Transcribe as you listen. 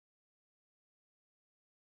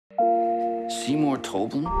Seymour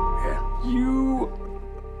Tobin? Yeah. You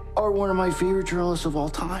are one of my favorite journalists of all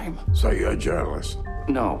time. So you're a journalist?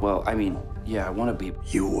 No, well, I mean, yeah, I want to be.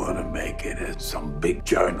 You want to make it as some big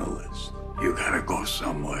journalist. You gotta go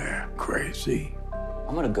somewhere crazy.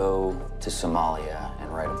 I'm gonna go to Somalia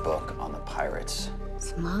and write a book on the pirates.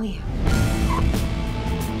 Somalia.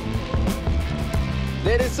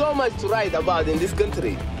 There is so much to write about in this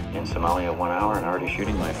country. In Somalia 1 hour and already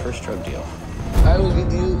shooting my first drug deal. I was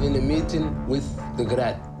with you in a meeting with the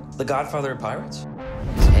Grad. The godfather of pirates?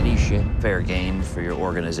 Is any ship fair game for your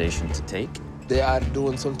organization to take? They are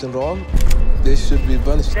doing something wrong. They should be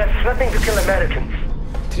punished. They're threatening to kill Americans.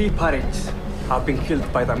 3 pirates have been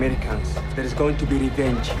killed by the Americans. There is going to be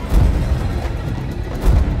revenge.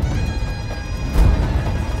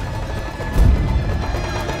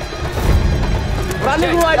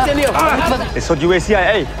 It's what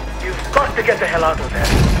USCIA. You've got to get the hell out of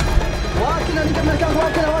there.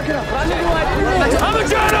 I'm a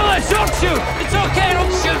journalist! Don't shoot! It's okay,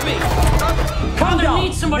 don't shoot me! I'm gonna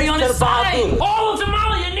need somebody on his side! All of them